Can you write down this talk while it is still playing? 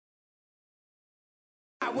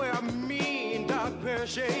wear a mean dark pair of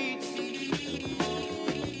shades.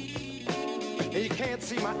 And you can't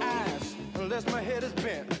see my eyes unless my head is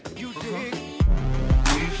bent. You dig?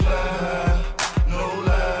 We fly, no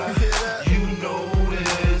lie. You know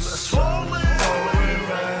this. Foreign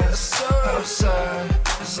rise outside.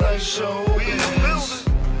 It's like showbiz.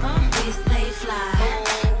 We stay fly,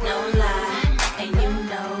 no lie, and you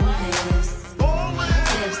know this.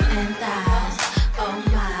 Hips and thighs, oh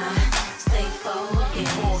my, stay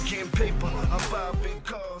focused. Getting paper, I'm popping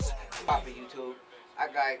cars. Popping YouTube. I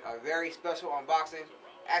got a very special unboxing.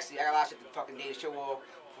 Actually, I got a lot of shit to fucking day to show off.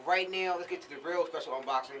 For right now, let's get to the real special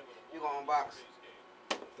unboxing. We're gonna unbox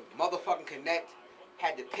the motherfucking Connect.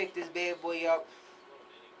 Had to pick this bad boy up.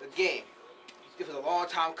 Again, this was a long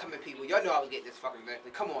time coming, people. Y'all know I was getting this fucking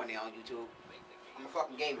thing. Come on now on YouTube. I'm a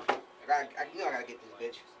fucking gamer. I gotta get this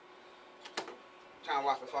bitch. Trying to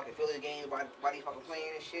watch the fucking Phillies game while they fucking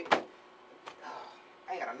playing and shit.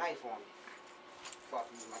 I ain't got a knife on me. Fuck,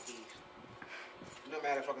 use my keys. No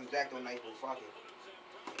matter fucking Exacto knife, but fuck it.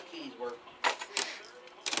 The keys work. Oh,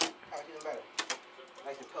 it's even better.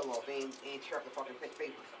 Nice and pillow off. They ain't tear up the fucking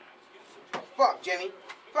paper. Fuck, Jimmy.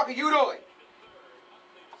 Fuck are you doing?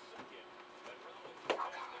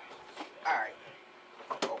 Alright.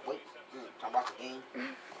 Oh, wait. Talking about the game.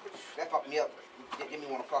 That fucked me up. Didn't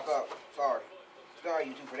want to fuck up. Sorry. Sorry,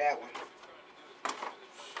 you two, for that one.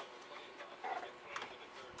 Alright.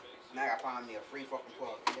 Now I gotta find me a free fucking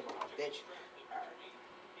plug. Bitch. Alright.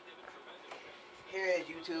 Here is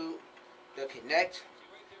YouTube. The Connect.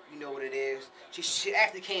 You know what it is. She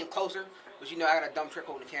actually came closer. But you know I got a dumb trick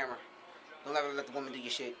holding the camera. Don't ever let the woman do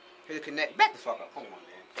your shit. Here's the Connect. Back the fuck up. Hold on,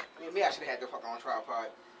 man. Maybe I should have had the fuck on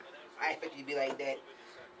tripod. I ain't expect you to be like that.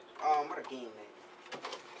 What a game, man.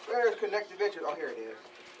 Where's Connect Adventures? Oh, here it is.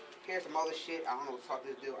 Here's some other shit. I don't know what the fuck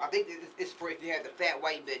this do. I think it's for if you have the fat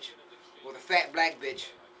white bitch, or the fat black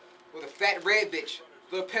bitch, or the fat red bitch.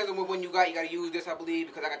 So it depends on what one you got. You gotta use this, I believe,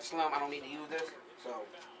 because I got the slum. I don't need to use this. So,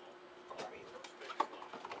 fuck out of here.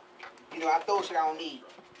 You know, I throw shit I don't need.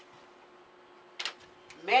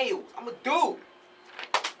 Manuals. I'm a dude.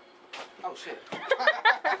 Oh shit.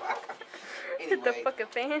 Anyway, the fucking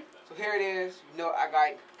fan. So here it is. You know, I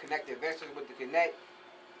got Connect Adventures with the Connect.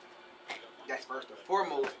 That's first and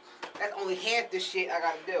foremost. That's only half the shit I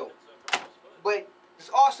gotta do. But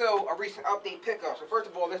there's also a recent update pickup. So first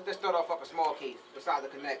of all, let's start off with a small case besides the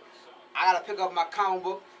Connect. I gotta pick up my comic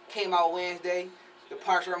book. Came out Wednesday. The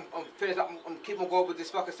Punisher. I'm finished up. I'm keeping going with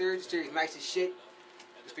this fucking series. The series nice as shit.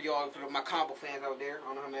 Just for y'all, for my comic book fans out there. I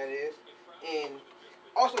don't know how many it is. And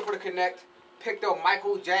also for the Connect, picked up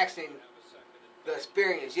Michael Jackson. The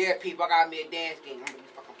Experience. Yeah, people, I got me a dance game. I'm gonna be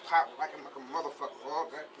fucking pop like a motherfucker all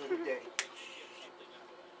goddamn day.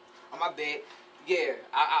 On my bed. Yeah,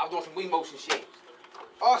 I was doing some Wii motion shit.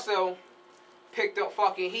 Also, picked up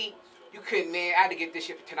fucking Heat. You couldn't, man. I had to get this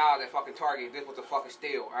shit for $10 at fucking Target. This was a fucking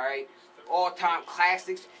steal, alright? All-time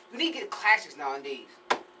classics. You need to get classics nowadays.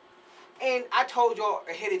 And I told y'all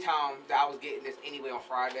ahead of time that I was getting this anyway on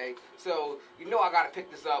Friday. So, you know I gotta pick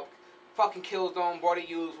this up. Fucking Killzone, bought it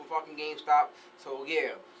used from fucking GameStop. So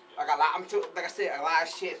yeah, I got a lot. Like I said, a lot of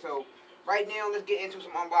shit. So right now, let's get into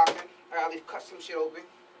some unboxing. I gotta at least cut some shit open.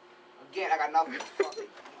 Again, I got nothing. Fuck it.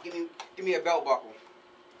 Give me a belt buckle.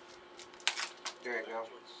 There you go.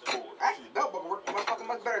 Cool. Actually, the belt buckle works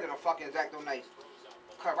much better than a fucking Exacto knife.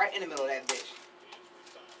 Cut right in the middle of that bitch.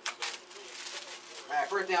 Alright,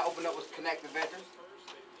 first thing I opened up was Connect Adventures.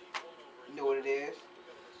 You know what it is.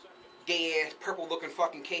 Gay ass purple looking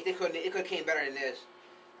fucking case. It could have came better than this.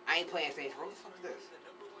 I ain't playing Saints Row. What the fuck is this?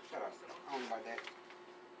 Shut up. I don't know about that.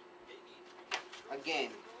 Again,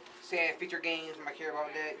 sad feature games. I might care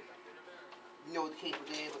about that. You know what the case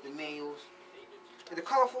is with the manuals. Is it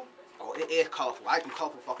colorful? Oh, it is colorful. I like them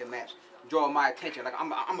colorful fucking maps. Draw my attention. Like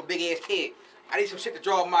I'm a big ass kid. I need some shit to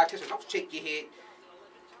draw my attention. Don't shake your head,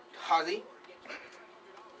 Huzzy.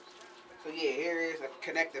 So yeah, here is a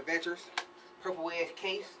Connect Adventures. Purple ass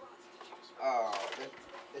case.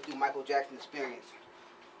 Let's do Michael Jackson Experience.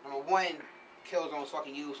 Number one, Killzone's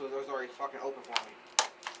fucking used, so it was already fucking open for me.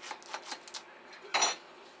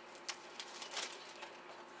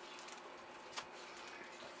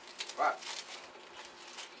 Right.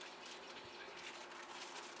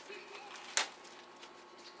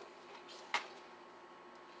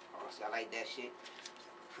 Oh, see, I like that shit.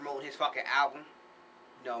 Promoting his fucking album.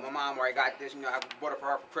 You know, my mom already got this. You know, I bought it for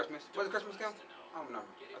her for Christmas. Was it Christmas, Kim? I don't remember.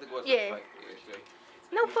 I think it was. Yeah.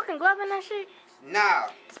 No fucking glove in that shit. Nah.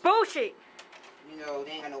 It's bullshit. You know,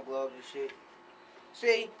 they ain't got no gloves and shit.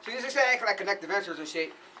 See, this is acting like Connect Adventures and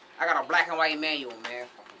shit. I got a black and white manual, man.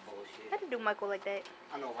 Fucking bullshit. How to do Michael like that?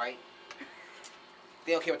 I know, right?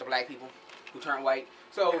 They don't care about the black people. who turned white.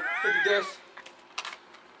 So look at this.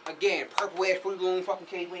 Again, purple ass Fruit Loom fucking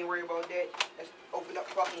case. We ain't worried about that. Let's open up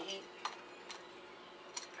fucking heat.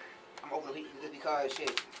 I'm opening heat just because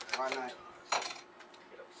shit. Why not?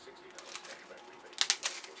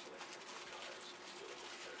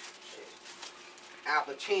 Al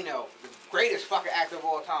Pacino, the greatest fucking actor of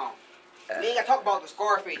all time. You ain't gotta talk about the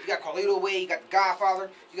Scarface. You got Carlito Way, you got The Godfather.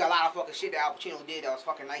 You got a lot of fucking shit that Al Pacino did that was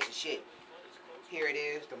fucking nice as shit. Here it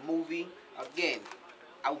is, the movie. Again,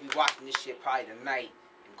 I will be watching this shit probably tonight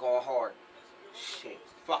and going hard. Shit,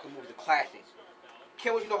 fucking movie, the classic.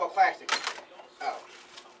 Kim, what you know about classics? Oh.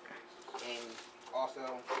 And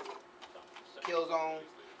also, Killzone.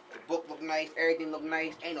 The book look nice, everything look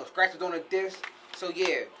nice. Ain't no scratches on the disc. So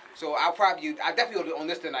yeah. So I definitely will be on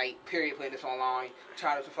this tonight, period, playing this online.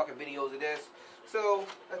 Trying to do some fucking videos of this. So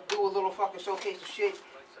let's do a little fucking showcase of shit.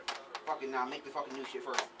 Fucking make the fucking new shit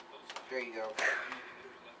first. There you go.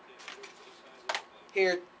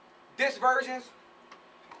 Here, disc versions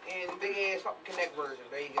and the big ass fucking Connect version.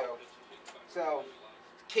 There you go. So,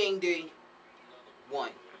 King D 1.